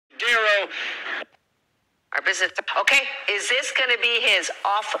Embarcadero. Our business. Okay, is this going to be his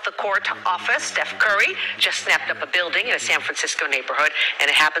off-the-court office? Steph Curry just snapped up a building in a San Francisco neighborhood, and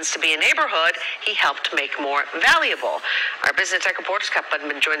it happens to be a neighborhood he helped make more valuable. Our business tech reporter, Scott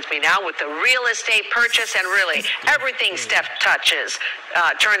Budman, joins me now with the real estate purchase, and really everything Steph touches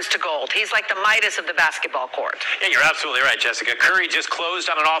turns to gold. He's like the Midas of the basketball court. Yeah, you're absolutely right, Jessica. Curry just closed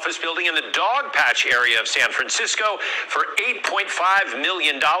on an office building in the Dog Patch area of San Francisco for $8.5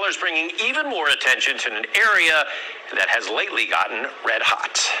 million, bringing even more attention to an area that has lately gotten red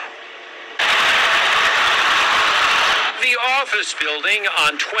hot. The office building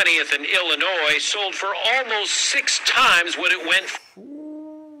on 20th and Illinois sold for almost 6 times what it went for.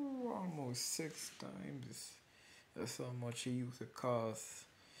 Ooh, almost 6 times. That's how much he used to cost.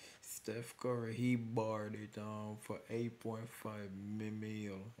 Steph Curry, he barred it for 8.5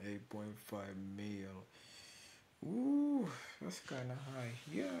 mil. 8.5 mil. Ooh, that's kind of high.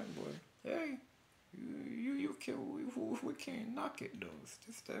 Yeah, but hey. We can't knock it though.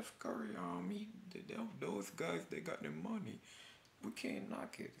 Steph Curry, those guys, they got the money. We can't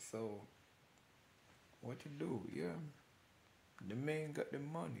knock it. So what to do? Yeah, the man got the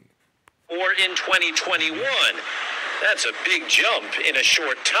money. Or in 2021. That's a big jump in a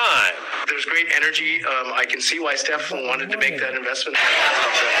short time. There's great energy. I can see why Steph wanted to make that investment.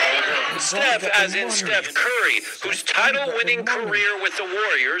 Steph, as in Steph Curry, whose title-winning career with the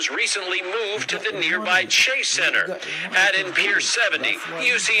Warriors recently moved to the nearby Chase Center. Add in Pier 70,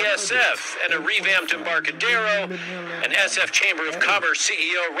 UCSF, and a revamped Embarcadero. And SF Chamber of Commerce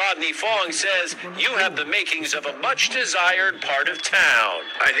CEO Rodney Fong says you have the makings of a much-desired part of town.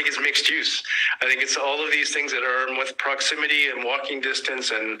 I think it's mixed use. I think it's all of these things that are with proximity and walking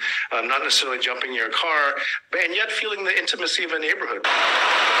distance and not necessarily jumping in your car, and yet feeling the intimacy of a neighborhood.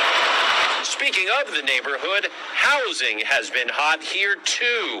 Speaking of the neighborhood, housing has been hot here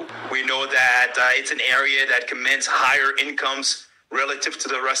too. We know that it's an area that commands higher incomes relative to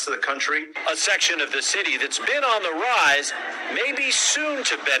the rest of the country. A section of the city that's been on the rise may be soon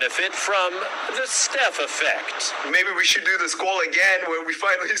to benefit from the Steph effect. Maybe we should do this call again where we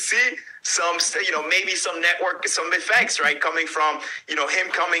finally see some, maybe some effects, right, coming from, him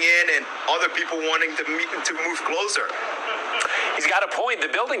coming in and other people wanting to move closer. He's got a point. The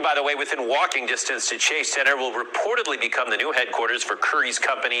building, by the way, within walking distance to Chase Center will reportedly become the new headquarters for Curry's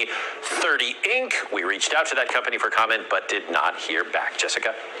company, 30 Inc. We reached out to that company for comment, but did not hear back.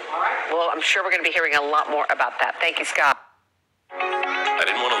 Jessica? All right. Well, I'm sure we're going to be hearing a lot more about that. Thank you, Scott. I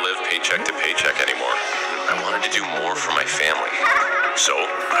didn't want to live paycheck to paycheck anymore. I wanted to do more for my family. So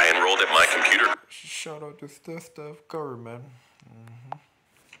I enrolled at my computer. Shout out to Steph Curry, man.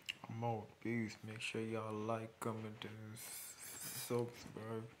 I'm out. Peace. Make sure y'all like, comment, and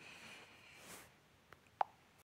subscribe.